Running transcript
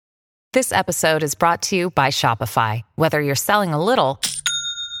This episode is brought to you by Shopify. Whether you're selling a little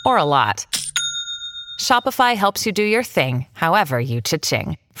or a lot, Shopify helps you do your thing, however you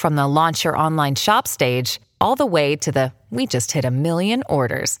cha-ching. From the launch your online shop stage, all the way to the we just hit 1 million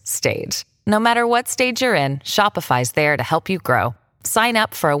orders stage. No matter what stage you're in, Shopify's there to help you grow. Sign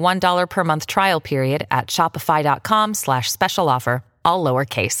up for a $1 per month trial period at shopify.com/special offer, all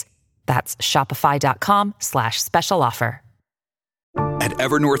lowercase. That's shopify.com/special offer. At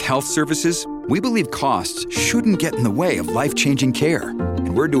Evernorth Health Services, we believe costs shouldn't get in the way of life-changing care,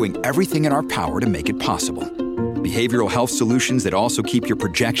 and we're doing everything in our power to make it possible. Behavioral health solutions that also keep your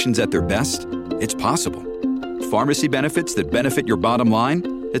projections at their best? It's possible. Pharmacy benefits that benefit your bottom line?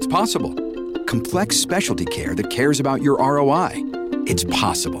 It's possible. Complex specialty care that cares about your ROI? It's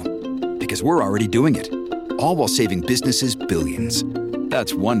possible. Because we're already doing it. All while saving businesses billions.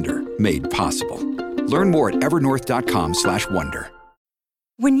 That's Wonder made possible. Learn more at evernorth.com/wonder.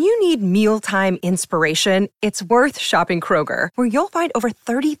 When you need mealtime inspiration, it's worth shopping Kroger, where you'll find over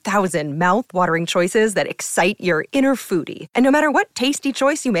 30,000 mouth-watering choices that excite your inner foodie. And no matter what tasty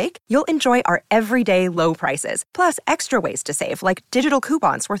choice you make, you'll enjoy our everyday low prices, plus extra ways to save, like digital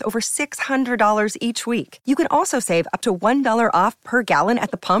coupons worth over $600 each week. You can also save up to $1 off per gallon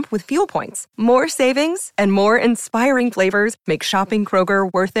at the pump with fuel points. More savings and more inspiring flavors make shopping Kroger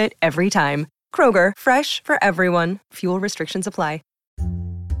worth it every time. Kroger, fresh for everyone. Fuel restrictions apply.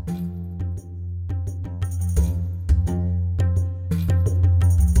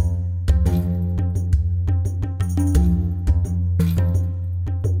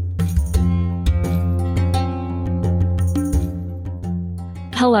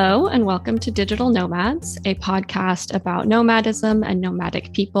 Hello, and welcome to Digital Nomads, a podcast about nomadism and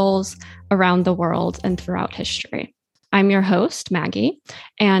nomadic peoples around the world and throughout history. I'm your host, Maggie,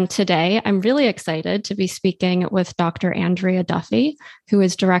 and today I'm really excited to be speaking with Dr. Andrea Duffy, who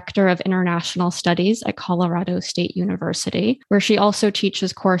is Director of International Studies at Colorado State University, where she also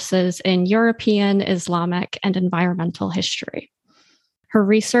teaches courses in European, Islamic, and environmental history. Her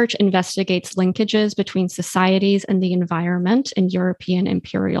research investigates linkages between societies and the environment in European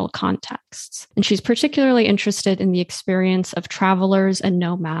imperial contexts. And she's particularly interested in the experience of travelers and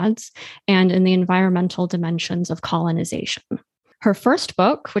nomads and in the environmental dimensions of colonization. Her first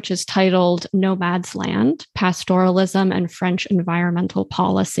book, which is titled Nomad's Land: Pastoralism and French Environmental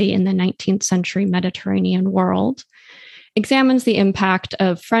Policy in the 19th Century Mediterranean World, examines the impact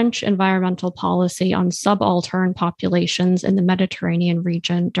of French environmental policy on subaltern populations in the Mediterranean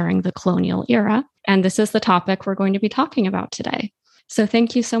region during the colonial era. And this is the topic we're going to be talking about today. So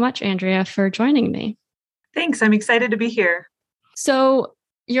thank you so much, Andrea, for joining me. Thanks. I'm excited to be here. So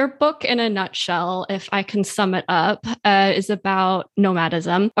your book, in a nutshell, if I can sum it up, is about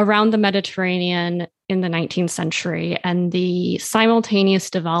nomadism around the Mediterranean in the 19th century and the simultaneous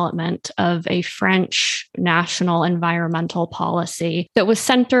development of a French national environmental policy that was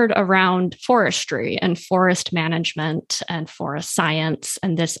centered around forestry and forest management and forest science,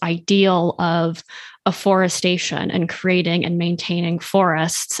 and this ideal of afforestation and creating and maintaining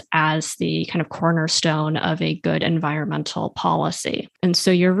forests as the kind of cornerstone of a good environmental policy. And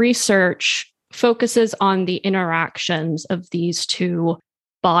so your research focuses on the interactions of these two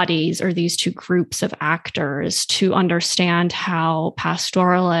bodies or these two groups of actors to understand how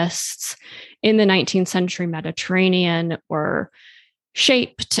pastoralists in the 19th century Mediterranean were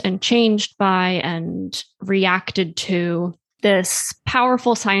shaped and changed by and reacted to this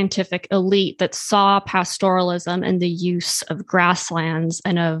powerful scientific elite that saw pastoralism and the use of grasslands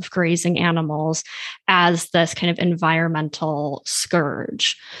and of grazing animals as this kind of environmental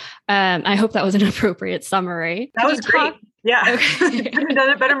scourge. I hope that was an appropriate summary. That was great. Yeah, Okay. I could have done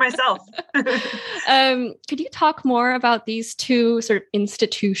it better myself. Could you talk more about these two sort of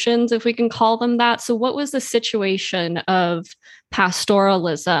institutions, if we can call them that? So what was the situation of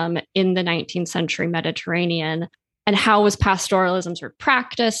pastoralism in the 19th century Mediterranean? And how was pastoralism sort of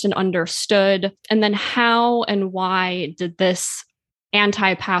practiced and understood? And then how and why did this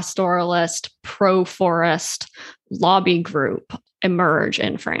anti-pastoralist, pro-forest lobby group emerge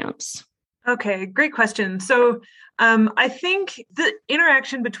in France? Okay, great question. So I think the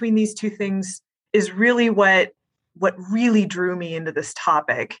interaction between these two things is really what really drew me into this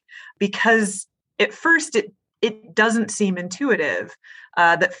topic, because at first it doesn't seem intuitive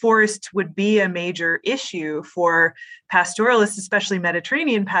that forests would be a major issue for pastoralists, especially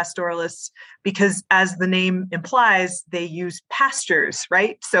Mediterranean pastoralists, because as the name implies, they use pastures,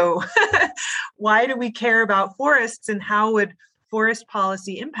 right? So why do we care about forests, and how would forest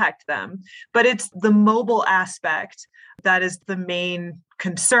policy impact them, but it's the mobile aspect that is the main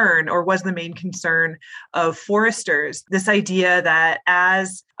concern, or was the main concern of foresters. This idea that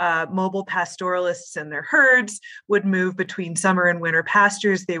as mobile pastoralists and their herds would move between summer and winter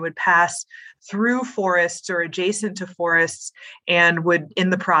pastures, they would pass through forests or adjacent to forests and would, in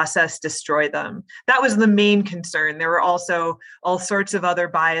the process, destroy them. That was the main concern. There were also all sorts of other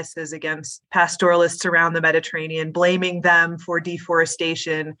biases against pastoralists around the Mediterranean, blaming them for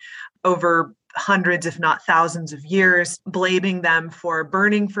deforestation over hundreds, if not thousands of years, blaming them for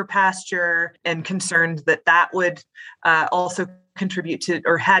burning for pasture, and concerned that that would also contribute to,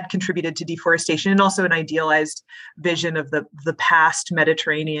 or had contributed to, deforestation, and also an idealized vision of the past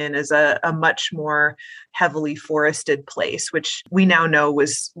Mediterranean as a much more heavily forested place, which we now know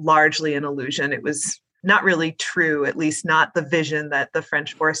was largely an illusion. It was not really true, at least not the vision that the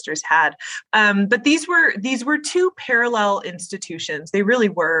French foresters had. But these were two parallel institutions. They really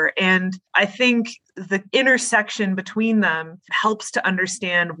were. And I think the intersection between them helps to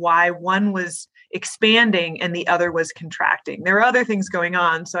understand why one was expanding and the other was contracting. There were other things going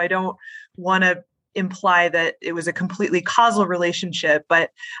on, so I don't want to imply that it was a completely causal relationship,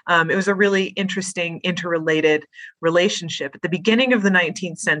 but it was a really interesting interrelated relationship. At the beginning of the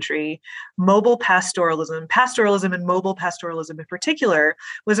 19th century, mobile pastoralism and mobile pastoralism in particular,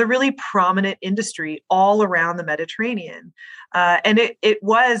 was a really prominent industry all around the Mediterranean. And it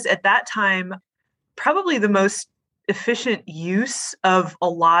was, at that time, probably the most efficient use of a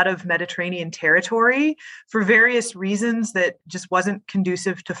lot of Mediterranean territory for various reasons that just wasn't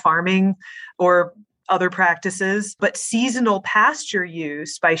conducive to farming or other practices. But seasonal pasture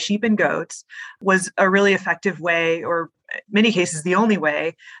use by sheep and goats was a really effective way, or in many cases the only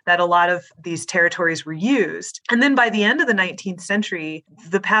way, that a lot of these territories were used. And then by the end of the 19th century,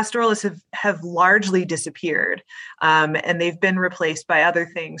 the pastoralists have largely disappeared, and they've been replaced by other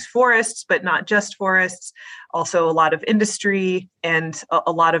things, forests, but not just forests, also a lot of industry and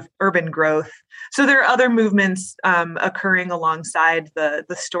a lot of urban growth. So there are other movements occurring alongside the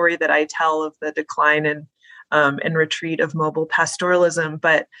story that I tell of the decline and retreat of mobile pastoralism.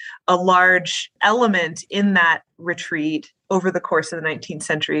 But a large element in that retreat over the course of the 19th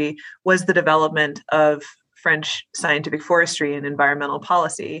century was the development of French scientific forestry and environmental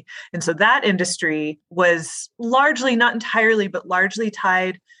policy. And so that industry was largely, not entirely, but largely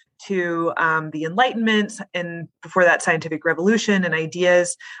tied to the Enlightenment, and before that, scientific revolution, and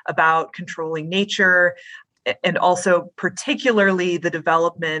ideas about controlling nature, and also particularly the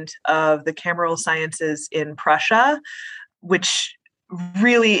development of the cameral sciences in Prussia, which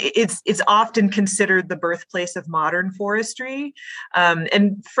really it's often considered the birthplace of modern forestry.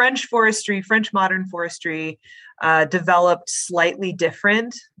 And French modern forestry developed slightly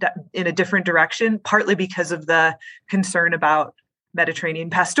different, in a different direction, partly because of the concern about Mediterranean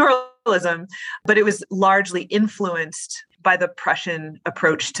pastoralism, but it was largely influenced by the Prussian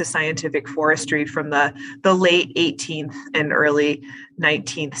approach to scientific forestry from the late 18th and early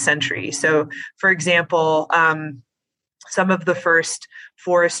 19th century. So, for example, some of the first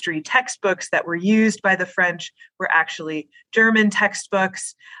forestry textbooks that were used by the French were actually German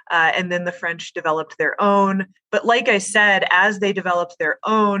textbooks, and then the French developed their own. But like I said, as they developed their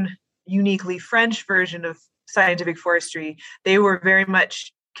own uniquely French version of scientific forestry, they were very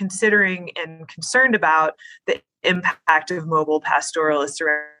much considering and concerned about the impact of mobile pastoralists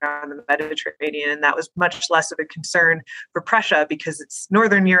around the Mediterranean. And that was much less of a concern for Prussia because it's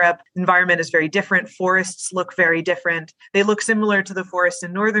Northern Europe. Environment is very different. Forests look very different. They look similar to the forests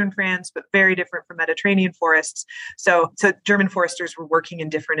in Northern France, but very different from Mediterranean forests. So German foresters were working in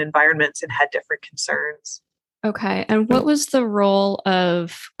different environments and had different concerns. Okay. And what was the role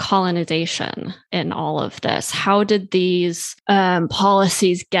of colonization in all of this? How did these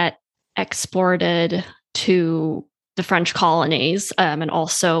policies get exported to the French colonies? And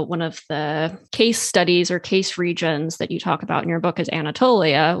also one of the case studies or case regions that you talk about in your book is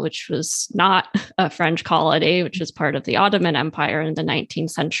Anatolia, which was not a French colony, which was part of the Ottoman Empire in the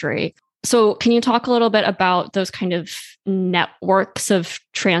 19th century. So can you talk a little bit about those kind of networks of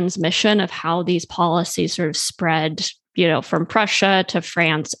transmission of how these policies sort of spread, from Prussia to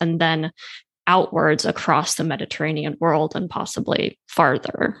France and then outwards across the Mediterranean world and possibly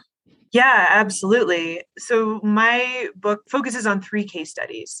farther? Yeah, absolutely. So my book focuses on 3 case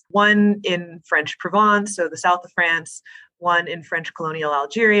studies, one in French Provence, so the south of France, one in French colonial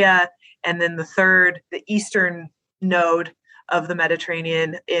Algeria, and then the third, the eastern node of the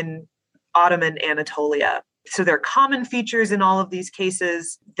Mediterranean in Ottoman Anatolia. So there are common features in all of these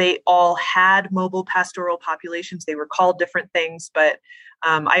cases. They all had mobile pastoral populations. They were called different things, but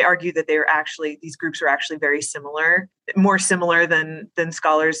I argue that these groups are actually very similar, more similar than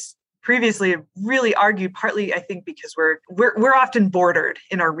scholars previously really argued, partly, I think, because we're often bordered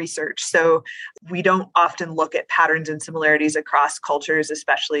in our research. So we don't often look at patterns and similarities across cultures,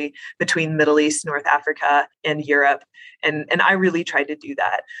 especially between Middle East, North Africa, and Europe. And I really tried to do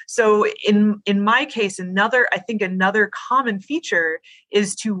that. So in my case, another common feature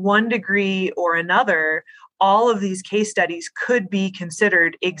is, to one degree or another, all of these case studies could be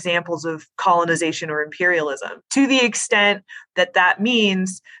considered examples of colonization or imperialism, to the extent that that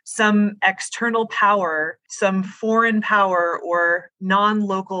means some external power, some foreign power or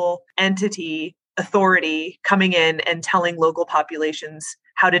non-local entity, authority coming in and telling local populations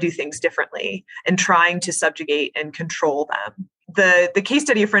how to do things differently and trying to subjugate and control them. The case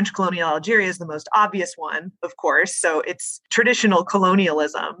study of French colonial Algeria is the most obvious one, of course. So it's traditional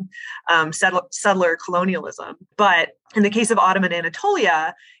colonialism, settler colonialism. But in the case of Ottoman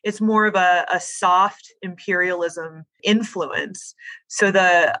Anatolia, it's more of a soft imperialism influence. So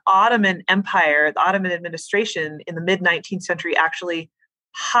the Ottoman Empire, the Ottoman administration in the mid-19th century actually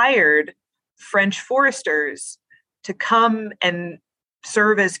hired French foresters to come and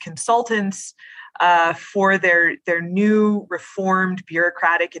serve as consultants for their new reformed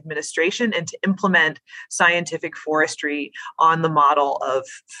bureaucratic administration and to implement scientific forestry on the model of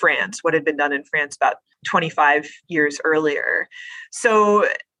France, what had been done in France about 25 years earlier. So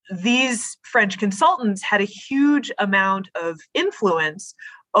these French consultants had a huge amount of influence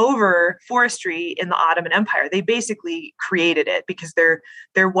over forestry in the Ottoman Empire. They basically created it because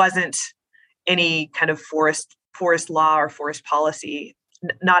there wasn't any kind of forest law or forest policy,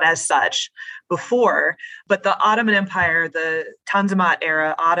 not as such, before. But the Ottoman Empire, the Tanzimat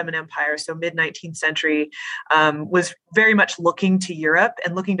era Ottoman Empire, so mid-19th century, was very much looking to Europe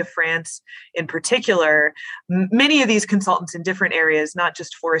and looking to France in particular. Many of these consultants in different areas, not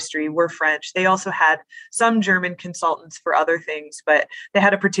just forestry, were French. They also had some German consultants for other things, but they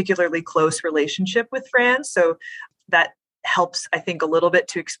had a particularly close relationship with France. So that helps, I think, a little bit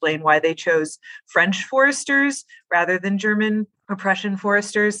to explain why they chose French foresters rather than German oppression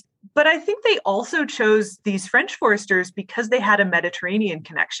foresters. But I think they also chose these French foresters because they had a Mediterranean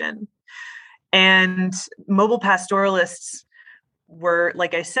connection. And mobile pastoralists were,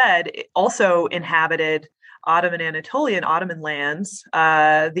 like I said, also inhabited Ottoman Anatolian, Ottoman lands,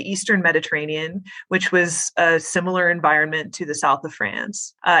 the Eastern Mediterranean, which was a similar environment to the south of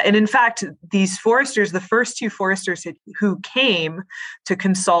France. And in fact, these foresters, the first two foresters who came to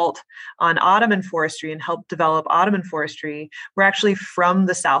consult on Ottoman forestry and help develop Ottoman forestry were actually from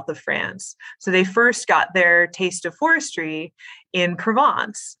the south of France. So they first got their taste of forestry in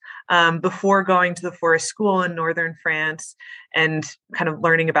Provence before going to the forest school in northern France and kind of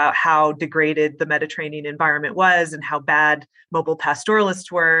learning about how degraded the Mediterranean environment was and how bad mobile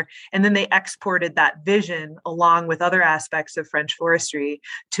pastoralists were. And then they exported that vision along with other aspects of French forestry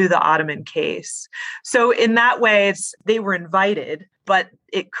to the Ottoman case. So in that way, they were invited, but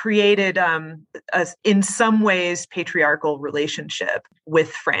it created in some ways, patriarchal relationship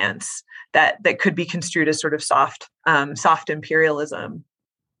with France that could be construed as sort of soft imperialism.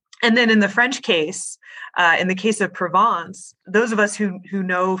 And then in the French case, in the case of Provence, those of us who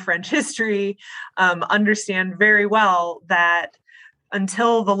know French history understand very well that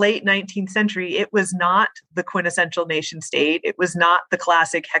until the late 19th century, it was not the quintessential nation state. It was not the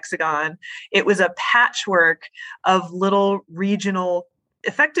classic hexagon. It was a patchwork of little regional,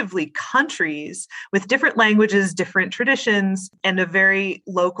 effectively countries with different languages, different traditions, and a very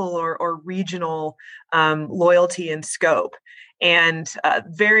local or regional loyalty and scope. And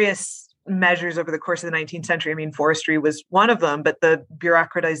various measures over the course of the 19th century, I mean, forestry was one of them, but the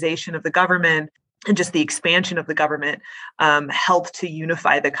bureaucratization of the government and just the expansion of the government helped to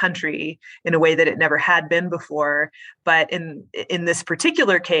unify the country in a way that it never had been before. But in this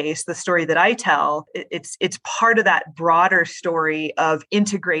particular case, the story that I tell, it's part of that broader story of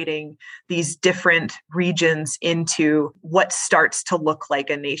integrating these different regions into what starts to look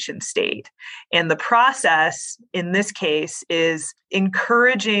like a nation state. And the process in this case is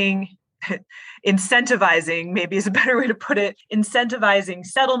incentivizing, maybe is a better way to put it, incentivizing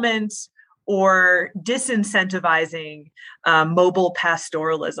settlement or disincentivizing mobile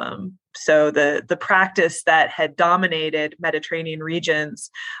pastoralism. So the practice that had dominated Mediterranean regions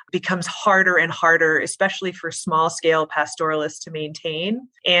becomes harder and harder, especially for small-scale pastoralists to maintain.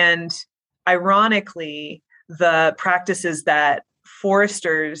 And ironically, the practices that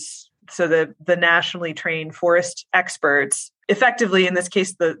foresters, so the nationally trained forest experts, effectively, in this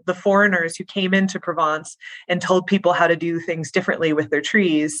case, the foreigners who came into Provence and told people how to do things differently with their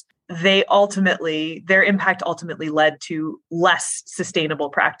trees, their impact ultimately led to less sustainable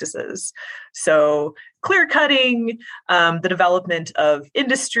practices. So clear cutting, the development of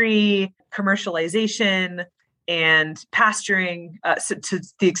industry, commercialization, and pasturing, so to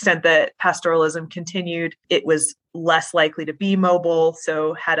the extent that pastoralism continued, it was less likely to be mobile,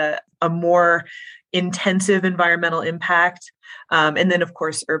 so had a more intensive environmental impact. And then, of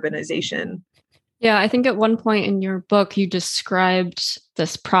course, urbanization. Yeah, I think at one point in your book, you described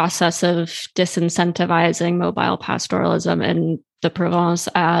this process of disincentivizing mobile pastoralism in the Provence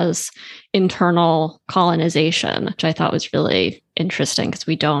as internal colonization, which I thought was really interesting because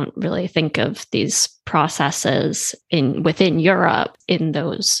we don't really think of these processes within Europe in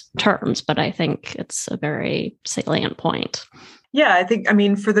those terms, but I think it's a very salient point. Yeah, I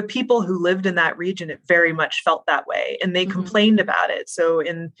mean, for the people who lived in that region, it very much felt that way, and they complained about it. So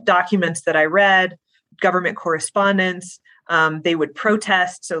in documents that I read, government correspondence, they would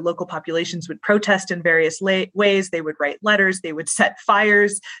protest. So local populations would protest in various ways. They would write letters. They would set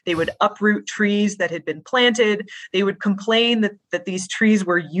fires. They would uproot trees that had been planted. They would complain that these trees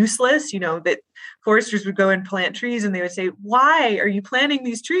were useless, that foresters would go and plant trees and they would say, why are you planting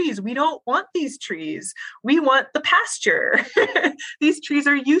these trees? We don't want these trees. We want the pasture. These trees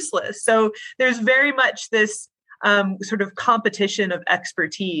are useless. So there's very much this sort of competition of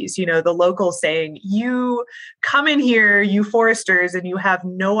expertise, the locals saying, you come in here, you foresters, and you have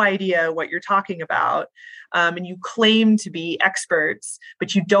no idea what you're talking about. And you claim to be experts,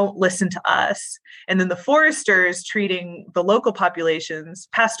 but you don't listen to us. And then the foresters treating the local populations,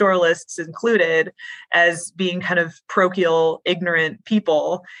 pastoralists included, as being kind of parochial, ignorant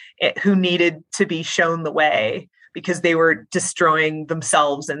people who needed to be shown the way because they were destroying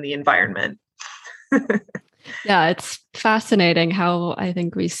themselves and the environment. Yeah, it's fascinating how I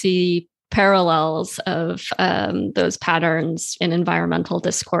think we see parallels of those patterns in environmental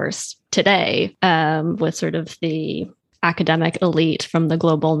discourse today, with sort of the academic elite from the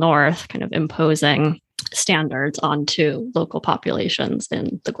global north kind of imposing standards onto local populations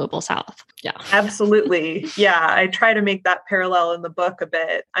in the global south. Yeah, absolutely. Yeah, I try to make that parallel in the book a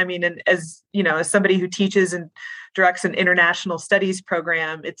bit. I mean, and as somebody who teaches and directs an international studies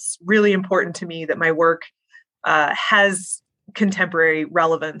program, it's really important to me that my work has contemporary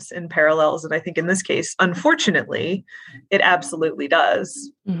relevance and parallels. And I think in this case, unfortunately, it absolutely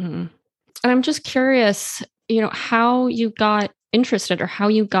does. Mm-hmm. And I'm just curious, how you got interested or how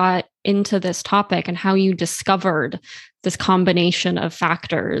you got into this topic and how you discovered this combination of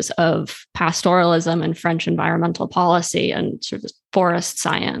factors of pastoralism and French environmental policy and sort of forest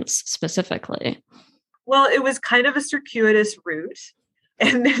science specifically. Well, it was kind of a circuitous route.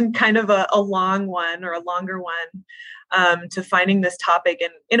 And then kind of a long one or a longer one to finding this topic.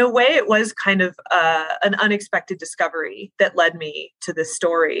 And in a way, it was kind of an unexpected discovery that led me to this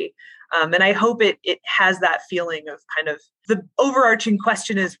story. And I hope it has that feeling of kind of the overarching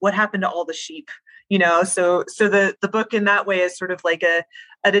question is what happened to all the sheep? So the book in that way is sort of like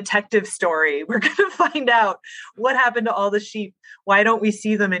a detective story. We're going to find out what happened to all the sheep. Why don't we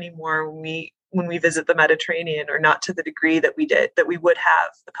see them anymore when we visit the Mediterranean, or not to the degree that we would have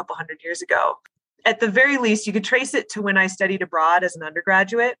a couple hundred years ago. At the very least, you could trace it to when I studied abroad as an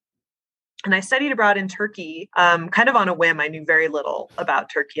undergraduate. And I studied abroad in Turkey, kind of on a whim. I knew very little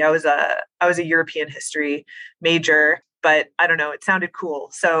about Turkey. I was a European history major, but I don't know, it sounded cool.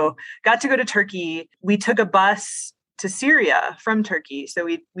 So got to go to Turkey. We took a bus to Syria from Turkey. So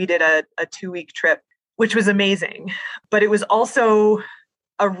we did a 2-week trip, which was amazing. But it was also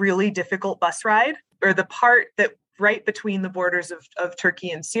a really difficult bus ride, or the part that right between the borders of Turkey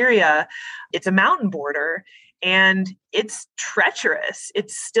and Syria, it's a mountain border and it's treacherous.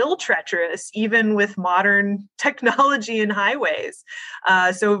 It's still treacherous, even with modern technology and highways.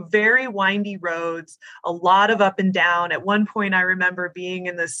 So very windy roads, a lot of up and down. At one point, I remember being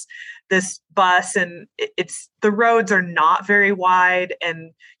in this bus and the roads are not very wide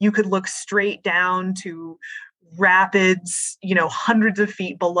and you could look straight down to rapids, hundreds of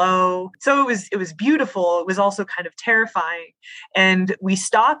feet below. So it was beautiful. It was also kind of terrifying. And we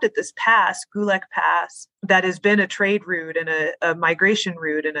stopped at this pass, Gulek Pass, that has been a trade route and a migration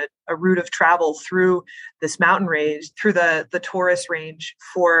route and a route of travel through this mountain range, through the Taurus range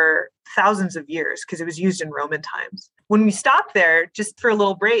for thousands of years, because it was used in Roman times. When we stopped there, just for a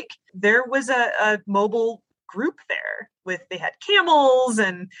little break, there was a mobile group there they had camels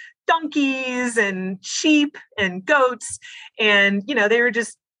and donkeys and sheep and goats. And, they were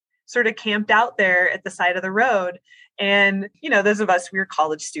just sort of camped out there at the side of the road. And, those of us, we were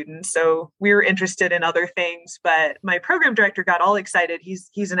college students, so we were interested in other things. But my program director got all excited.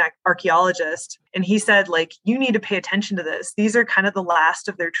 He's an archaeologist. And he said, like, you need to pay attention to this. These are kind of the last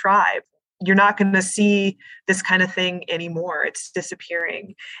of their tribe. You're not going to see this kind of thing anymore. It's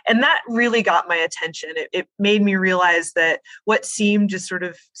disappearing. And that really got my attention. It made me realize that what seemed just sort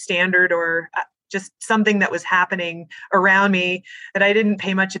of standard or just something that was happening around me that I didn't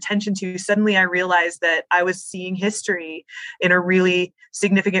pay much attention to, suddenly I realized that I was seeing history in a really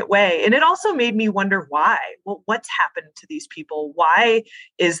significant way. And it also made me wonder why. Well, what's happened to these people? Why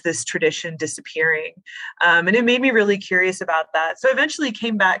is this tradition disappearing? And it made me really curious about that. So I eventually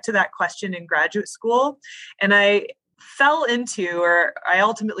came back to that question in graduate school, and I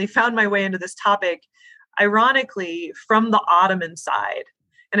ultimately found my way into this topic, ironically, from the Ottoman side.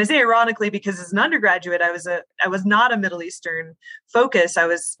 And I say ironically because as an undergraduate, I was not a Middle Eastern focus.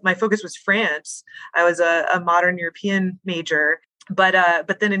 My focus was France. I was a modern European major. But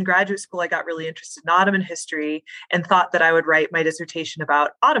then in graduate school, I got really interested in Ottoman history and thought that I would write my dissertation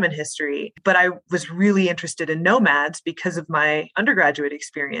about Ottoman history. But I was really interested in nomads because of my undergraduate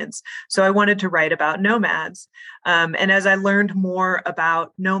experience. So I wanted to write about nomads. And as I learned more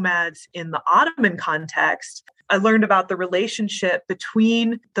about nomads in the Ottoman context, I learned about the relationship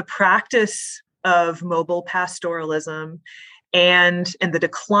between the practice of mobile pastoralism and the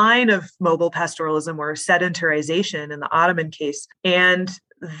decline of mobile pastoralism or sedentarization in the Ottoman case, and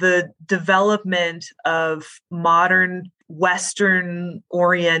the development of modern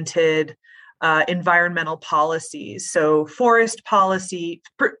Western-oriented environmental policies. So forest policy,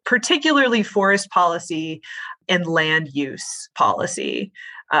 particularly forest policy and land use policy.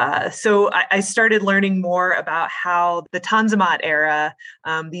 So I started learning more about how the Tanzimat era,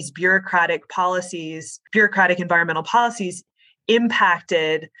 these bureaucratic environmental policies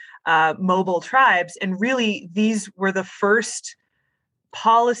impacted mobile tribes. And really, these were the first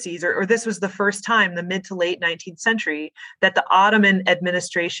policies, or this was the first time, the mid to late 19th century, that the Ottoman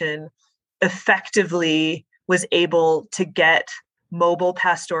administration effectively was able to get mobile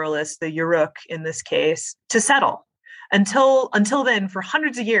pastoralists, the Yuruk in this case, to settle. Until then, for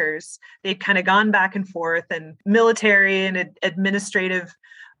hundreds of years, they'd kind of gone back and forth, and military and administrative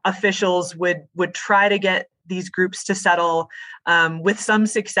officials would try to get these groups to settle with some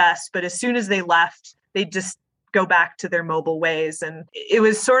success. But as soon as they left, they'd just go back to their mobile ways. And it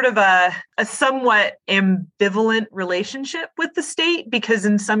was sort of a somewhat ambivalent relationship with the state, because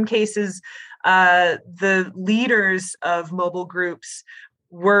in some cases, the leaders of mobile groups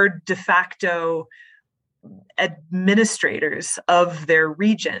were de facto administrators of their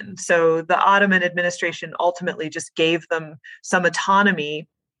region. So the Ottoman administration ultimately just gave them some autonomy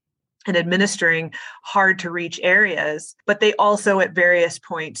in administering hard to reach areas, but they also at various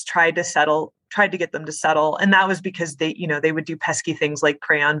points tried to get them to settle. And that was because they would do pesky things like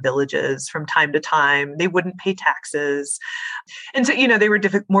prey on villages from time to time. They wouldn't pay taxes. And so, they were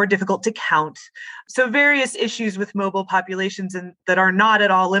more difficult to count. So various issues with mobile populations that are not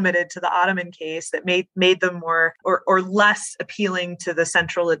at all limited to the Ottoman case that made them more or less appealing to the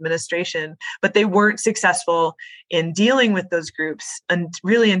central administration, but they weren't successful in dealing with those groups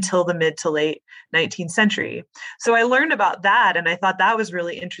really until the mid to late 19th century. So I learned about that, and I thought that was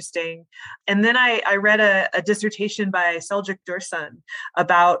really interesting. And then I read a dissertation by Selçuk Dursun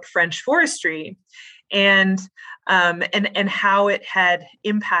about French forestry and how it had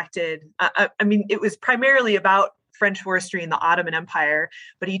impacted. It was primarily about French forestry in the Ottoman Empire,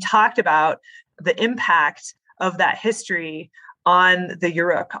 but he talked about the impact of that history on the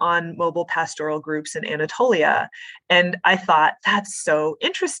Yuruk, on mobile pastoral groups in Anatolia. And I thought, that's so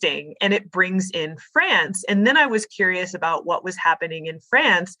interesting. And it brings in France. And then I was curious about what was happening in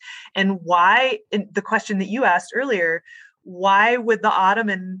France and why, in the question that you asked earlier, why would the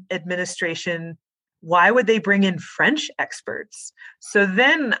Ottoman administration, why would they bring in French experts? So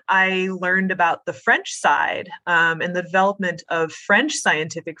then I learned about the French side and the development of French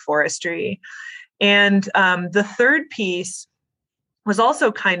scientific forestry. And the third piece was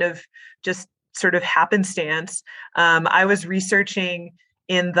also kind of just sort of happenstance. I was researching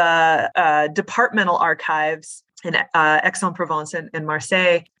in the departmental archives in Aix-en-Provence and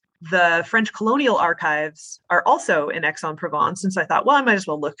Marseille. The French colonial archives are also in Aix-en-Provence. And so I thought, well, I might as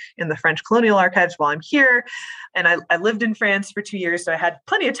well look in the French colonial archives while I'm here. And I lived in France for 2 years, so I had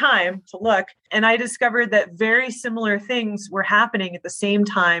plenty of time to look. And I discovered that very similar things were happening at the same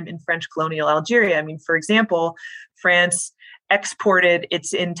time in French colonial Algeria. For example, France exported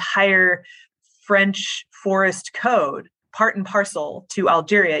its entire French forest code part and parcel to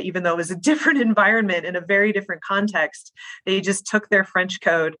Algeria, even though it was a different environment in a very different context. They just took their French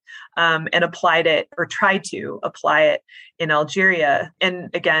code and applied it, or tried to apply it in Algeria. And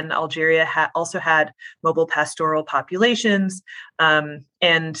again, Algeria also had mobile pastoral populations,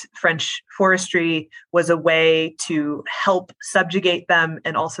 and French forestry was a way to help subjugate them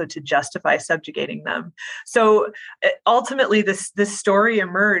and also to justify subjugating them. So ultimately, this story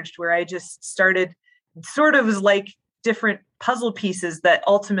emerged where I just started, sort of as like different puzzle pieces that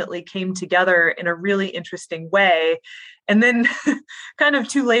ultimately came together in a really interesting way. And then kind of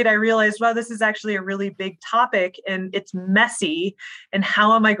too late, I realized, wow, this is actually a really big topic and it's messy. And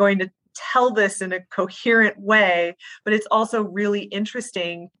how am I going to tell this in a coherent way? But it's also really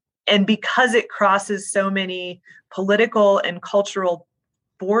interesting. And because it crosses so many political and cultural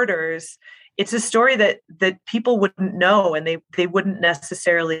borders, it's a story that people wouldn't know, and they wouldn't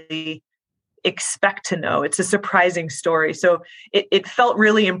necessarily expect to know. It's a surprising story. So it felt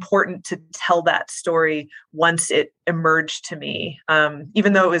really important to tell that story once it emerged to me,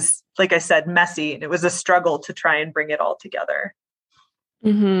 even though it was, like I said, messy, and it was a struggle to try and bring it all together.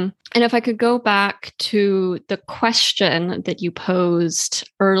 Mm-hmm. And if I could go back to the question that you posed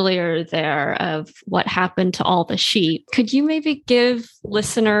earlier there of what happened to all the sheep, could you maybe give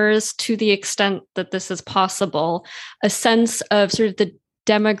listeners, to the extent that this is possible, a sense of sort of the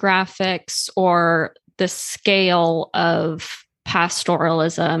demographics or the scale of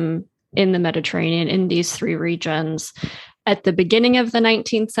pastoralism in the Mediterranean, in these three regions, at the beginning of the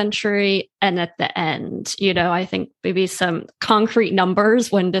 19th century and at the end? You know, I think maybe some concrete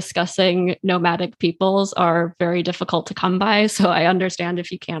numbers when discussing nomadic peoples are very difficult to come by. So I understand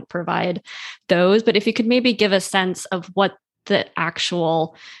if you can't provide those, but if you could maybe give a sense of what the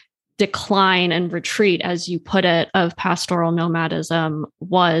actual decline and retreat, as you put it, of pastoral nomadism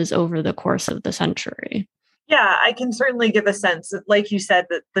was over the course of the century. Yeah, I can certainly give a sense. Like you said,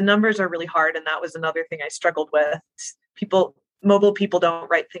 that the numbers are really hard. And that was another thing I struggled with. Mobile people don't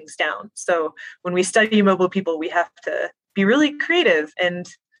write things down. So when we study mobile people, we have to be really creative and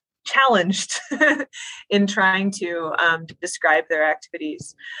challenged in trying to describe their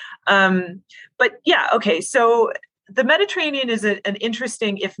activities. But yeah, okay. So the Mediterranean is an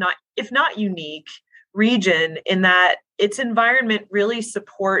interesting, if not unique, region in that its environment really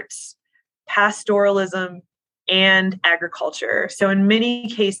supports pastoralism and agriculture. So in many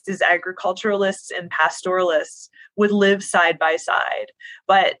cases, agriculturalists and pastoralists would live side by side.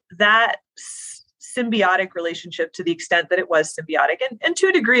 But that symbiotic relationship, to the extent that it was symbiotic, and to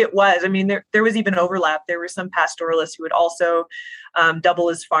a degree it was, I mean, there was even overlap. There were some pastoralists who would also double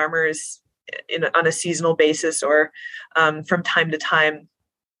as farmers on a seasonal basis or from time to time,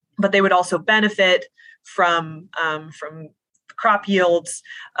 but they would also benefit from crop yields,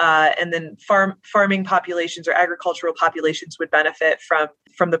 and then farming populations or agricultural populations would benefit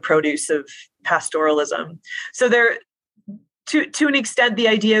from the produce of pastoralism. So there, to an extent, the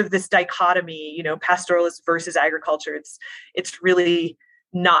idea of this dichotomy, you know, pastoralist versus agriculture, it's really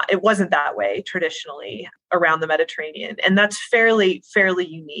not, it wasn't that way traditionally around the Mediterranean. And that's fairly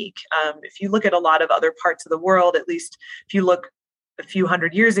unique. If you look at a lot of other parts of the world, at least if you look a few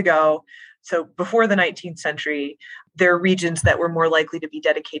hundred years ago, so before the 19th century, there are regions that were more likely to be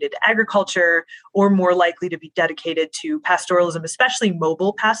dedicated to agriculture or more likely to be dedicated to pastoralism, especially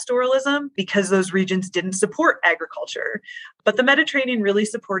mobile pastoralism, because those regions didn't support agriculture. But the Mediterranean really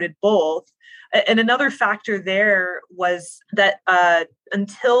supported both. And another factor there was that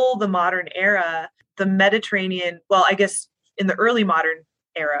until the modern era, the Mediterranean, well, I guess in the early modern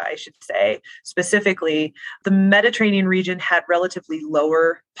era, I should say, specifically, the Mediterranean region had relatively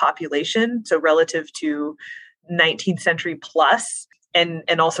lower population, so relative to 19th century plus, and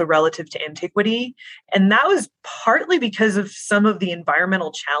also relative to antiquity. And that was partly because of some of the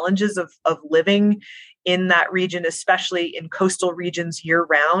environmental challenges of living in that region, especially in coastal regions year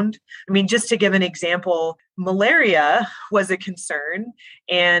round. I mean, just to give an example, malaria was a concern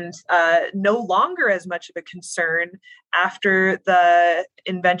and no longer as much of a concern after the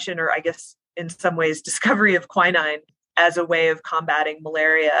invention, or I guess in some ways discovery, of quinine as a way of combating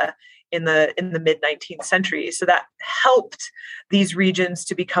malaria in the mid-19th century. So that helped these regions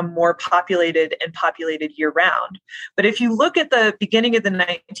to become more populated and populated year round. But if you look at the beginning of the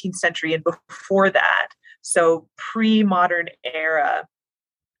 19th century and before that, so pre-modern era,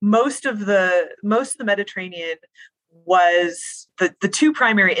 most of the Mediterranean was the two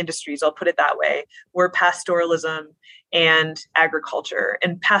primary industries, I'll put it that way, were pastoralism and agriculture.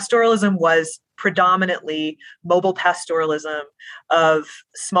 And pastoralism was predominantly mobile pastoralism of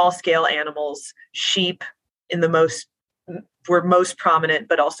small scale animals. Sheep were most prominent,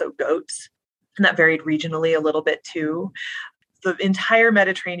 but also goats. And that varied regionally a little bit too. The entire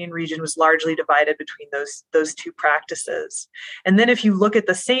Mediterranean region was largely divided between those two practices. And then if you look at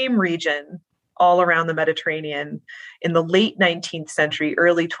the same region all around the Mediterranean in the late 19th century,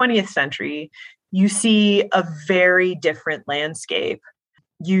 early 20th century, you see a very different landscape.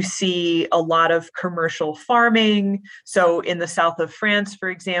 You see a lot of commercial farming. So in the south of France, for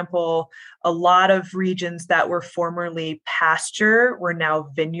example, a lot of regions that were formerly pasture were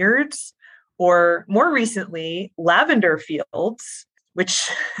now vineyards, or more recently, lavender fields, which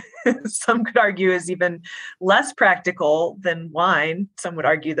some could argue is even less practical than wine. Some would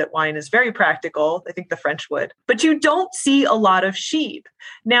argue that wine is very practical. I think the French would. But you don't see a lot of sheep.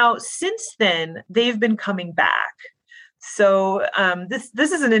 Now, since then, they've been coming back. So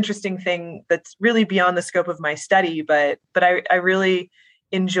this is an interesting thing that's really beyond the scope of my study, but I really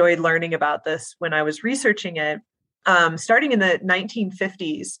enjoyed learning about this when I was researching it. Starting in the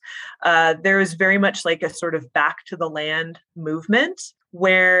 1950s, there was very much like a sort of back to the land movement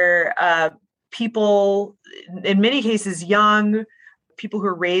where people, in many cases young, people who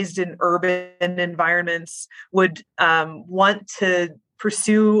are raised in urban environments would want to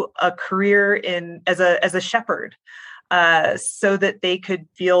pursue a career as a shepherd. So that they could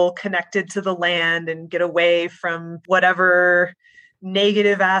feel connected to the land and get away from whatever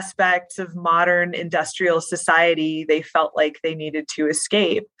negative aspects of modern industrial society they felt like they needed to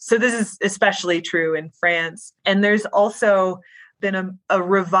escape. So this is especially true in France. And there's also been a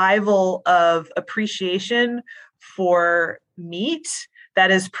revival of appreciation for meat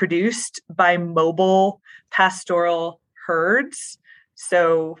that is produced by mobile pastoral herds.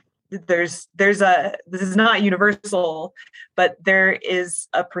 So this is not universal, but there is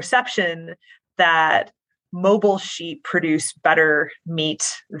a perception that mobile sheep produce better meat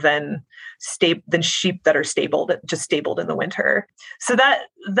than sheep that are stabled in the winter. So that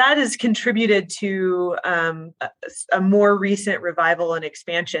has contributed to a more recent revival and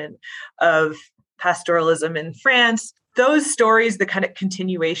expansion of pastoralism in France. Those stories, the kind of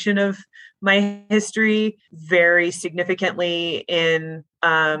continuation of my history, vary significantly in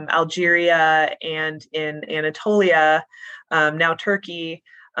Algeria and in Anatolia, now Turkey.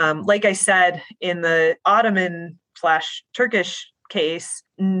 Like I said, in the Ottoman/Turkish case,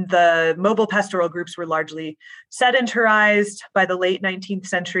 the mobile pastoral groups were largely sedentarized by the late 19th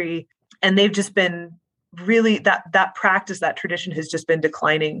century, and they've just been really, that practice, that tradition has just been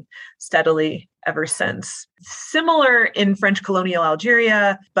declining steadily ever since. Similar in French colonial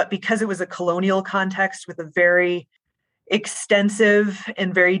Algeria, but because it was a colonial context with a very extensive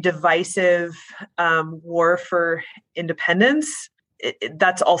and very divisive war for independence,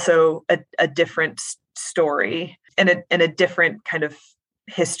 that's also a different story and a different kind of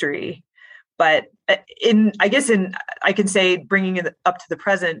history. But I can say, bringing it up to the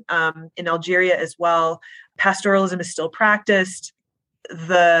present, in Algeria as well, pastoralism is still practiced.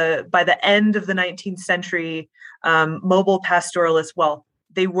 By the end of the 19th century, mobile pastoralists, well,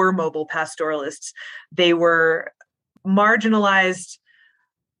 they were mobile pastoralists. They were marginalized,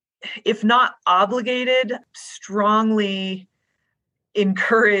 if not obligated, strongly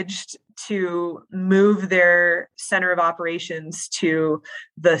encouraged to move their center of operations to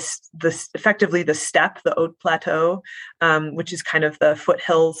effectively the steppe, the Haute Plateau, which is kind of the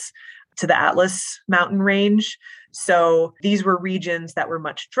foothills to the Atlas mountain range. So these were regions that were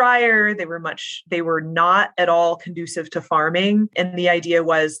much drier. They were not at all conducive to farming. And the idea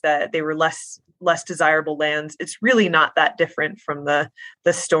was that they were less desirable lands. It's really not that different from the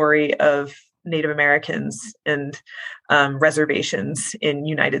story of Native Americans and reservations in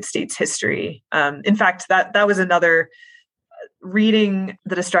United States history. In fact, that was another, reading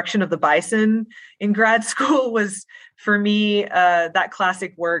The Destruction of the Bison in grad school was, for me, that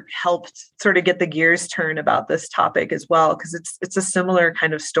classic work helped sort of get the gears turned about this topic as well, because it's a similar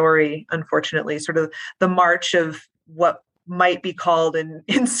kind of story, unfortunately, sort of the march of what might be called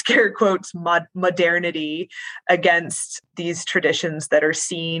in scare quotes modernity against these traditions that are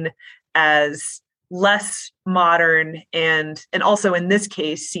seen as less modern and also in this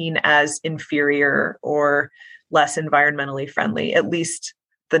case seen as inferior or less environmentally friendly. At least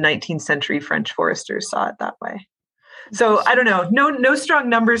the 19th century French foresters saw it that way. So I don't know, no strong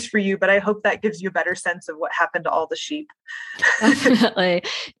numbers for you, but I hope that gives you a better sense of what happened to all the sheep. Definitely.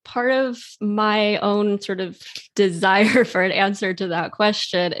 Part of my own sort of desire for an answer to that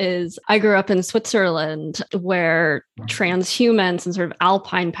question is I grew up in Switzerland, where transhumance and sort of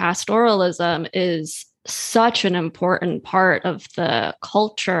alpine pastoralism is such an important part of the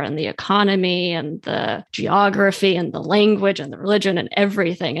culture and the economy and the geography and the language and the religion and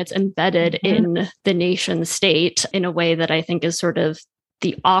everything. It's embedded in the nation state in a way that I think is sort of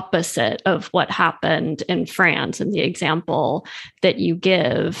the opposite of what happened in France in the example that you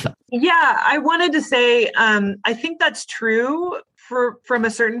give. Yeah, I wanted to say, I think that's true from a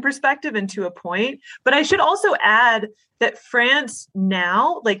certain perspective and to a point. But I should also add that France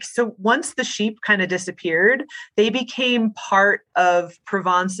now, so once the sheep kind of disappeared, they became part of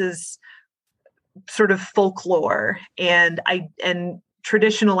Provence's sort of folklore and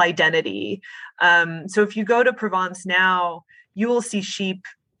traditional identity. So if you go to Provence now, you will see sheep.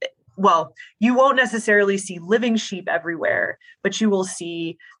 Well, you won't necessarily see living sheep everywhere, but you will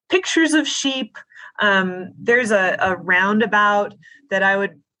see pictures of sheep. There's a roundabout that I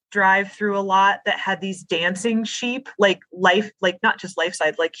would drive through a lot that had these dancing sheep, not just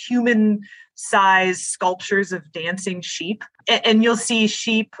life-size, like human-size sculptures of dancing sheep. And you'll see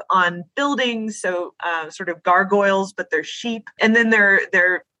sheep on buildings, so sort of gargoyles, but they're sheep. And then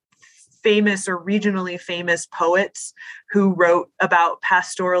they're famous or regionally famous poets who wrote about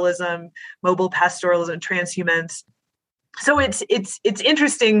pastoralism, mobile pastoralism, transhumance. So it's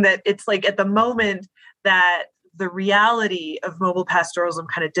interesting that it's like at the moment that the reality of mobile pastoralism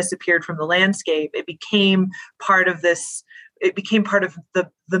kind of disappeared from the landscape, it became part of this. It became part of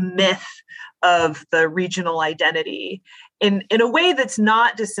the myth of the regional identity in a way that's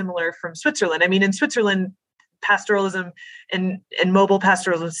not dissimilar from Switzerland. I mean, in Switzerland, pastoralism and mobile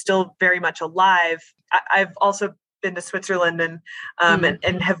pastoralism is still very much alive. I've also been to Switzerland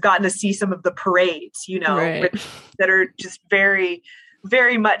and have gotten to see some of the parades, right, that are just very,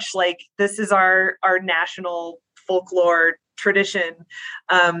 very much like this is our national folklore tradition,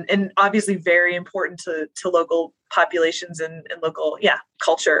 and obviously very important to local populations and local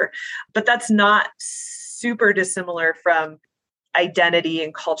culture. But that's not super dissimilar from identity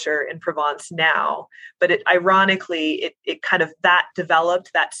and culture in Provence now, but ironically kind of that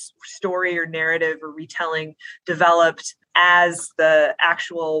story or narrative or retelling developed as the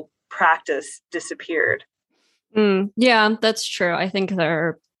actual practice disappeared. Yeah, that's true. I think there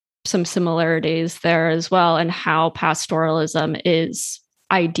are some similarities there as well, and how pastoralism is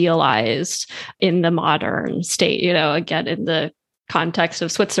idealized in the modern state, again, in the context of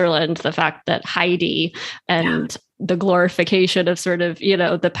Switzerland, the fact that Heidi and the glorification of sort of,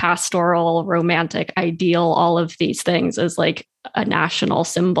 the pastoral romantic ideal, all of these things is like a national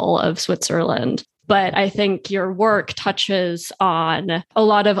symbol of Switzerland. But I think your work touches on a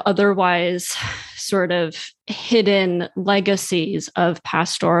lot of otherwise sort of hidden legacies of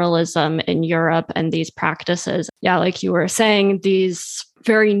pastoralism in Europe and these practices. Yeah, like you were saying, these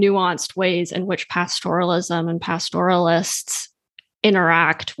very nuanced ways in which pastoralism and pastoralists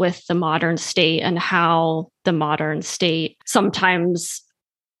interact with the modern state, and how the modern state sometimes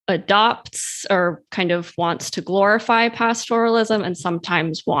adopts or kind of wants to glorify pastoralism and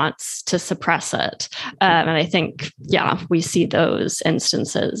sometimes wants to suppress it. And I think, we see those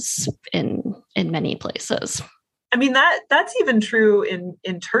instances in many places. I mean, that's even true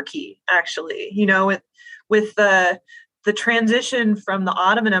in Turkey, actually, with the transition from the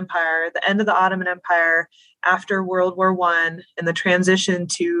Ottoman Empire, the end of the Ottoman Empire after World War I, and the transition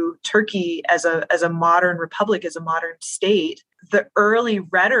to Turkey as a modern republic, as a modern state. The early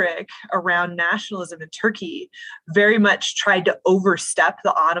rhetoric around nationalism in Turkey very much tried to overstep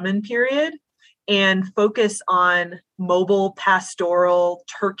the Ottoman period and focus on mobile pastoral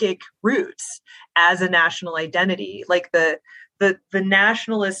Turkic roots as a national identity. Like the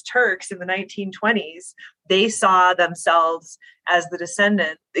nationalist Turks in the 1920s, they saw themselves as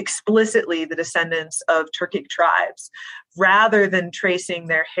explicitly the descendants of Turkic tribes, rather than tracing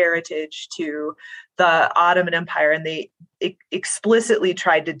their heritage to the Ottoman Empire. And they explicitly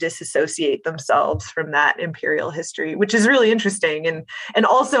tried to disassociate themselves from that imperial history, which is really interesting and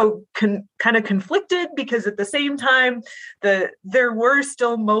also kind of conflicted, because at the same time, there were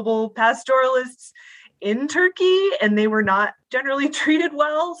still mobile pastoralists in Turkey, and they were not generally treated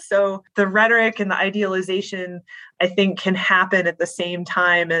well. So the rhetoric and the idealization, I think, can happen at the same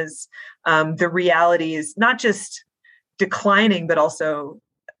time as the reality is not just declining, but also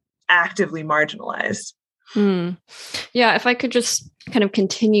actively marginalized. Yeah, if I could just kind of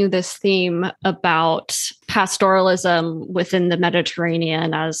continue this theme about pastoralism within the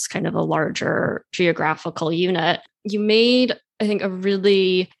Mediterranean as kind of a larger geographical unit. You made, I think, a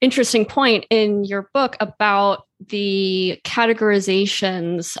really interesting point in your book about the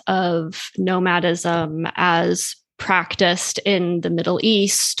categorizations of nomadism as practiced in the Middle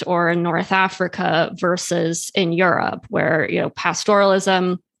East or in North Africa versus in Europe, where,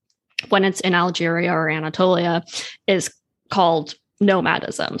 pastoralism, when it's in Algeria or Anatolia, is called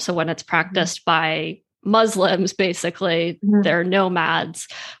nomadism. So when it's practiced by Muslims, basically, they're nomads,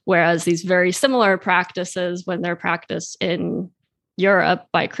 whereas these very similar practices, when they're practiced in Europe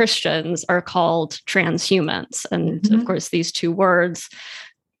by Christians are called transhumans. And of course, these two words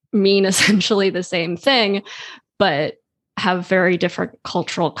mean essentially the same thing, but have very different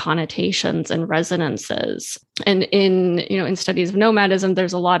cultural connotations and resonances. And in studies of nomadism,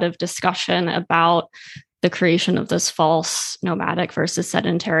 there's a lot of discussion about the creation of this false nomadic versus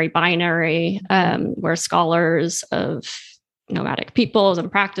sedentary binary, where scholars of nomadic peoples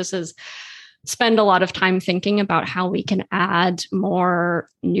and practices spend a lot of time thinking about how we can add more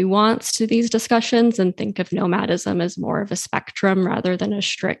nuance to these discussions and think of nomadism as more of a spectrum rather than a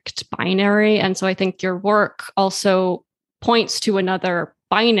strict binary. And so I think your work also points to another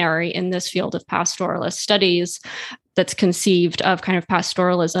binary in this field of pastoralist studies that's conceived of kind of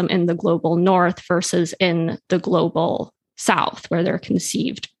pastoralism in the global north versus in the global south, where they're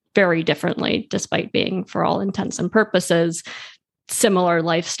conceived very differently, despite being, for all intents and purposes, similar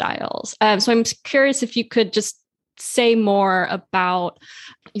lifestyles. So I'm curious if you could just say more about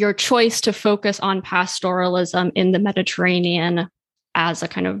your choice to focus on pastoralism in the Mediterranean as a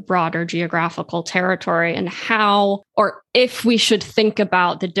kind of broader geographical territory, and how, or if we should think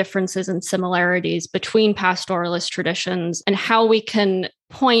about the differences and similarities between pastoralist traditions and how we can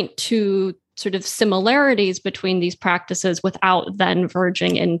point to sort of similarities between these practices without then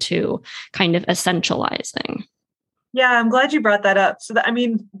verging into kind of essentializing. Yeah, I'm glad you brought that up. So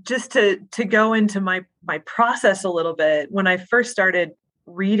just to go into my process a little bit, when I first started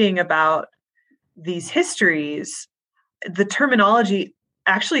reading about these histories, the terminology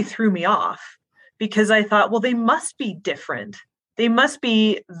actually threw me off, because I thought, well, they must be different. They must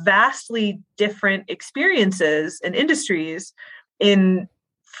be vastly different experiences and industries in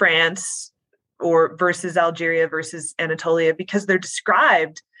France or versus Algeria versus Anatolia, because they're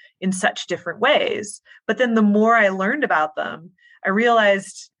described in such different ways. But then the more I learned about them, I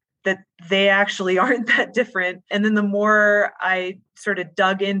realized that they actually aren't that different. And then the more I sort of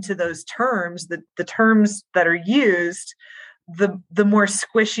dug into those terms, the terms that are used, the more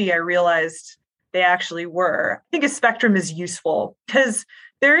squishy I realized they actually were. I think a spectrum is useful because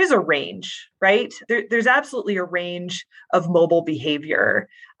there is a range, right? There's absolutely a range of mobile behavior.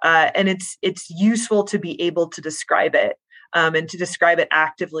 And it's useful to be able to describe it, and to describe it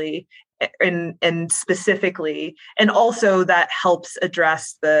actively and specifically. And also that helps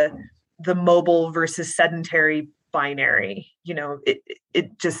address the mobile versus sedentary binary.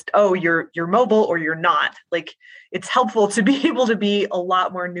 It just, oh, you're mobile or you're not. Like, it's helpful to be able to be a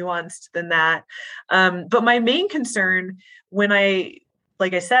lot more nuanced than that. But my main concern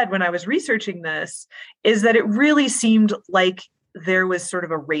like I said, when I was researching this, is that it really seemed like there was sort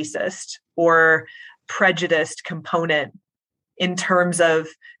of a racist or prejudiced component in terms of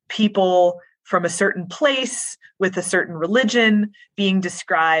people from a certain place with a certain religion being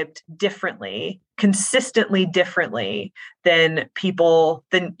described differently, consistently differently than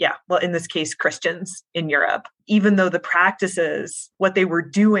in this case, Christians in Europe, even though the practices, what they were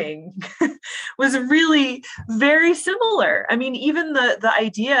doing was really very similar. I mean, even the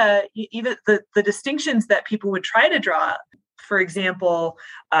idea, even the distinctions that people would try to draw, for example,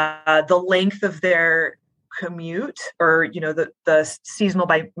 the length of their commute, or the seasonal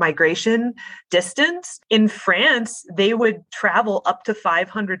migration distance. In France, they would travel up to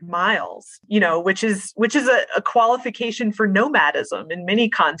 500 miles, which is a qualification for nomadism in many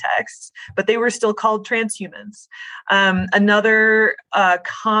contexts, but they were still called transhumans. Another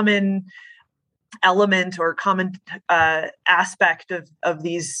common element or common aspect of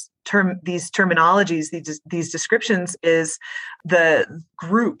these terminologies, these descriptions, is the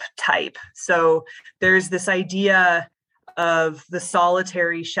group type. So there's this idea of the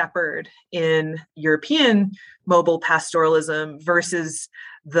solitary shepherd in European mobile pastoralism versus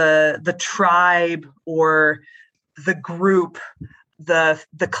the tribe or the group, the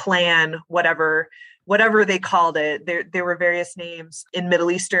clan, whatever they called it. There were various names in Middle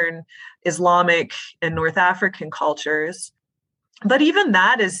Eastern, Islamic, and North African cultures. But even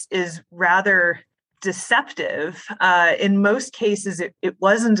that is rather deceptive. In most cases, it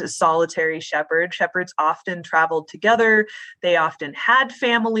wasn't a solitary shepherd. Shepherds often traveled together. They often had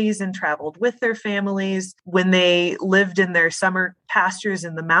families and traveled with their families. When they lived in their summer pastures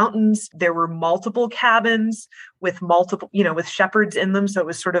in the mountains, there were multiple cabins with with shepherds in them. So it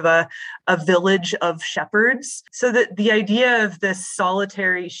was sort of a village of shepherds. So that the idea of this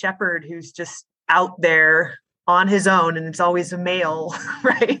solitary shepherd who's just out there on his own, and it's always a male,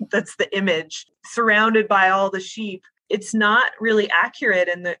 right? That's the image, surrounded by all the sheep. It's not really accurate.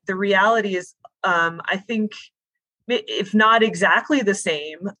 And the reality is, I think, if not exactly the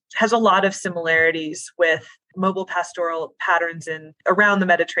same, has a lot of similarities with mobile pastoral patterns around the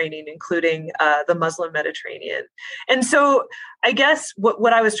Mediterranean, including the Muslim Mediterranean. And so I guess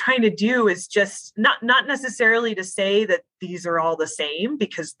what I was trying to do is just not necessarily to say that these are all the same,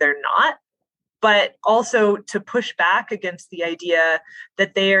 because they're not, but also to push back against the idea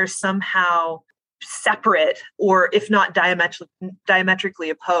that they are somehow separate, or if not diametrically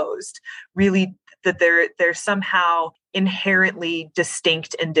opposed, really that they're somehow inherently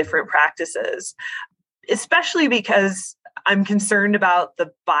distinct and different practices, especially because I'm concerned about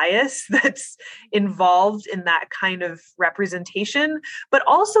the bias that's involved in that kind of representation, but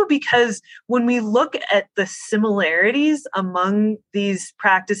also because when we look at the similarities among these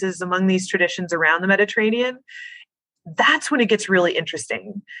practices, among these traditions around the Mediterranean, that's when it gets really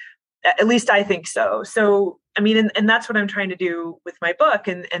interesting. At least I think so. So, I mean, and that's what I'm trying to do with my book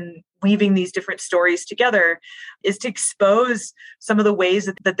and weaving these different stories together, is to expose some of the ways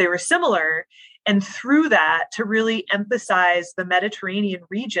that they were similar. And through that, to really emphasize the Mediterranean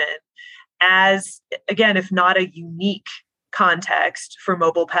region as, again, if not a unique context for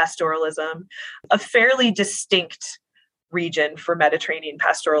mobile pastoralism, a fairly distinct region for Mediterranean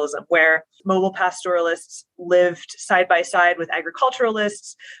pastoralism, where mobile pastoralists lived side by side with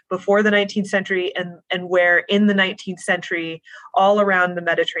agriculturalists before the 19th century, and where in the 19th century, all around the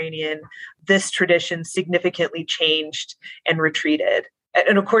Mediterranean, this tradition significantly changed and retreated.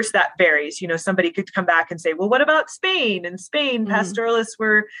 And of course, that varies. Somebody could come back and say, well, what about Spain? In Spain, pastoralists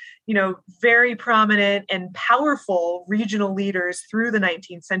were, very prominent and powerful regional leaders through the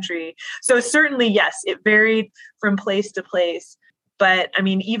 19th century. So certainly, yes, it varied from place to place. But I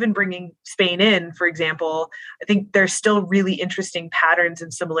mean, even bringing Spain in, for example, I think there's still really interesting patterns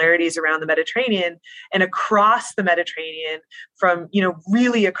and similarities around the Mediterranean and across the Mediterranean from,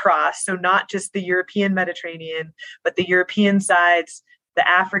 really across. So not just the European Mediterranean, but the European sides, the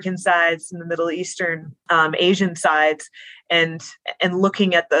African sides, and the Middle Eastern, Asian sides, and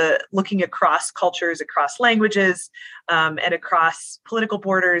looking across cultures, across languages, and across political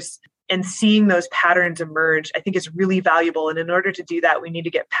borders, and seeing those patterns emerge, I think is really valuable. And in order to do that, we need to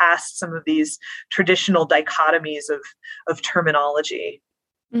get past some of these traditional dichotomies of terminology.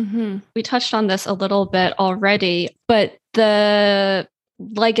 Mm-hmm. We touched on this a little bit already, but the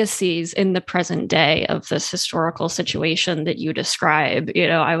legacies in the present day of this historical situation that you describe,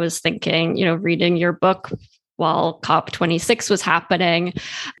 I was thinking, reading your book while COP26 was happening,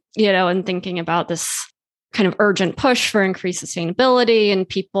 and thinking about this kind of urgent push for increased sustainability and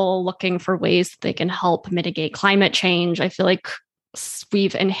people looking for ways that they can help mitigate climate change. I feel like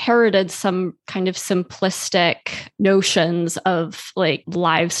we've inherited some kind of simplistic notions of like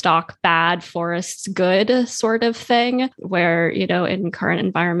livestock bad, forests good sort of thing, where, in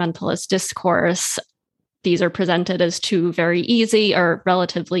current environmentalist discourse, these are presented as two very easy or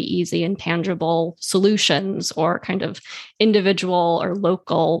relatively easy and tangible solutions, or kind of individual or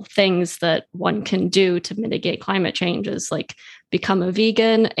local things that one can do to mitigate climate change, is like become a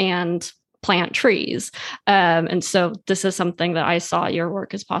vegan and plant trees. And so this is something that I saw your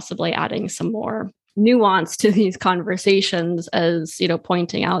work as possibly adding some more nuance to these conversations, as,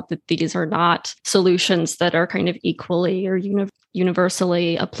 pointing out that these are not solutions that are kind of equally or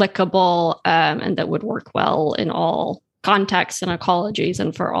universally applicable, and that would work well in all contexts and ecologies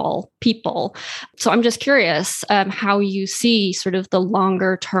and for all people. So I'm just curious how you see sort of the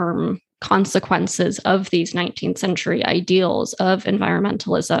longer term consequences of these 19th century ideals of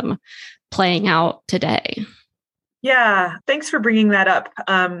environmentalism playing out today. Yeah, thanks for bringing that up.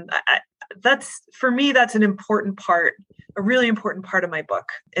 For me, that's an important part, a really important part of my book.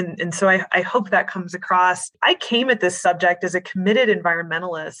 And so I hope that comes across. I came at this subject as a committed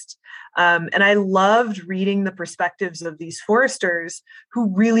environmentalist, and I loved reading the perspectives of these foresters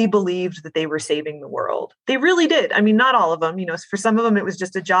who really believed that they were saving the world. They really did. I mean, not all of them, for some of them, it was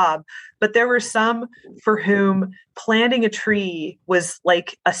just a job, but there were some for whom planting a tree was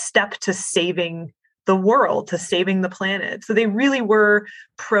like a step to saving the world, to saving the planet. So they really were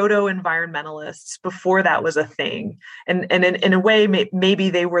proto-environmentalists before that was a thing. And in a way, maybe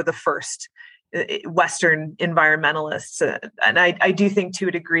they were the first Western environmentalists. And I do think, to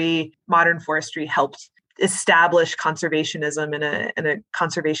a degree, modern forestry helped establish conservationism and a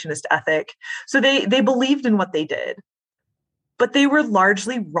conservationist ethic. So they believed in what they did, but they were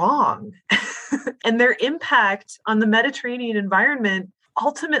largely wrong. And their impact on the Mediterranean environment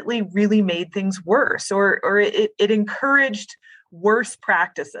ultimately really made things worse, or it encouraged worse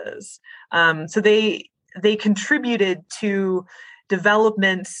practices. So they contributed to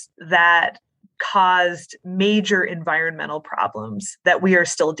developments that caused major environmental problems that we are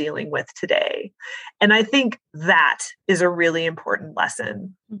still dealing with today. And I think that is a really important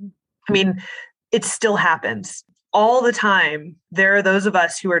lesson. Mm-hmm. I mean, it still happens all the time. There are those of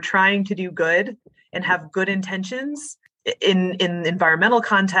us who are trying to do good and have good intentions in environmental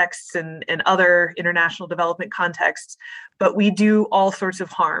contexts and other international development contexts, but we do all sorts of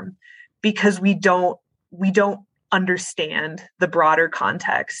harm because we don't understand the broader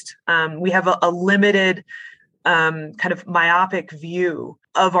context. We have a limited kind of myopic view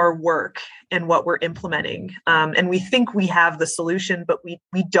of our work and what we're implementing. And we think we have the solution, but we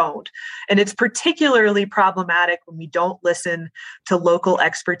don't. And it's particularly problematic when we don't listen to local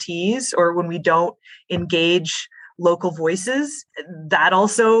expertise or when we don't engage local voices. That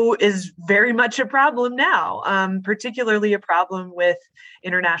also is very much a problem now, particularly a problem with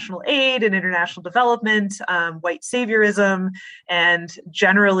international aid and international development, white saviorism, and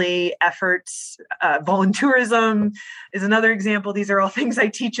generally efforts. Volunteerism is another example. These are all things I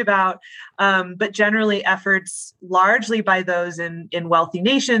teach about, but generally efforts largely by those in wealthy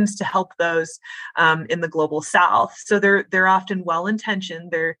nations to help those in the global South. So they're often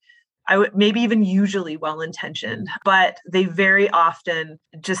well-intentioned. Maybe even usually well-intentioned, but they very often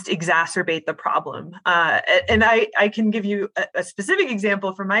just exacerbate the problem. And I can give you a specific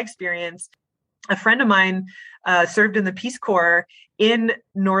example from my experience. A friend of mine served in the Peace Corps in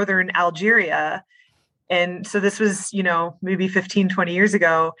northern Algeria. And so this was, maybe 15, 20 years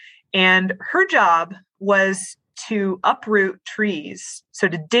ago. And her job was to uproot trees, so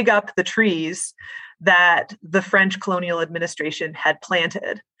to dig up the trees that the French colonial administration had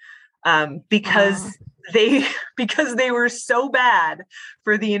planted. Because they were so bad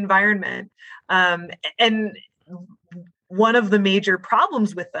for the environment. And one of the major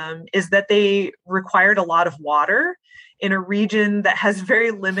problems with them is that they required a lot of water in a region that has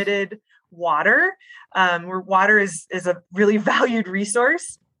very limited water, where water is a really valued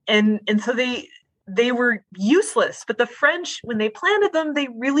resource. And so they were useless. But the French, when they planted them, they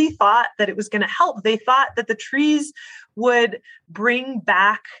really thought that it was going to help. They thought that the trees would bring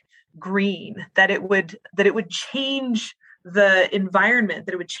back green, that it would change the environment,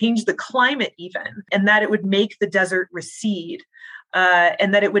 that it would change the climate even, and that it would make the desert recede,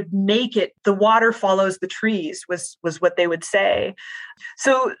 and that it would make it, the water follows the trees was what they would say.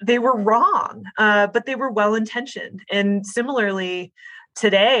 So they were wrong, but they were well-intentioned. And similarly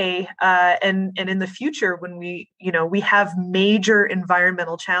today, and in the future, when we have major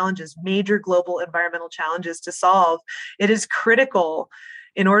environmental challenges, major global environmental challenges to solve, it is critical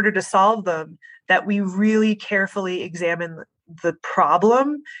in order to solve them that we really carefully examine the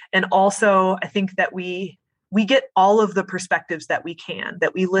problem. And also, I think that we get all of the perspectives that we can,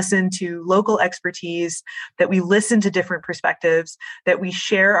 that we listen to local expertise, that we listen to different perspectives, that we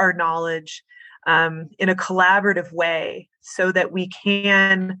share our knowledge in a collaborative way so that we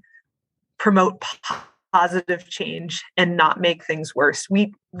can promote positive change and not make things worse.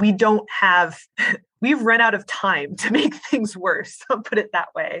 We've run out of time to make things worse. I'll put it that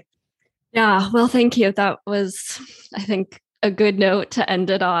way. Yeah, well, thank you. That was, I think, a good note to end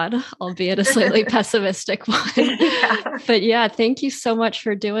it on, albeit a slightly pessimistic one. Yeah. But yeah, thank you so much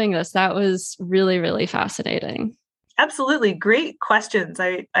for doing this. That was really, really fascinating. Absolutely. Great questions.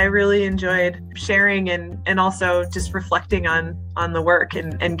 I really enjoyed sharing and also just reflecting on the work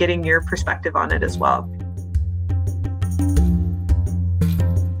and getting your perspective on it as well.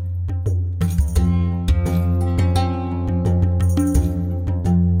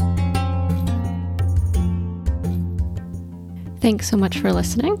 Thanks so much for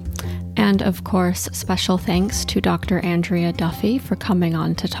listening. And of course, special thanks to Dr. Andrea Duffy for coming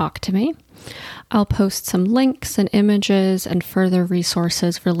on to talk to me. I'll post some links and images and further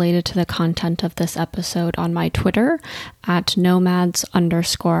resources related to the content of this episode on my Twitter at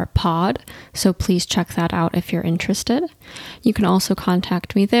nomads_pod. So please check that out if you're interested. You can also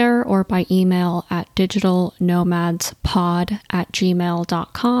contact me there or by email at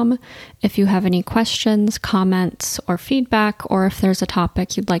digitalnomadspod@gmail.com if you have any questions, comments, or feedback, or if there's a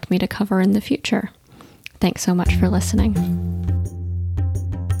topic you'd like me to cover in the future. Thanks so much for listening.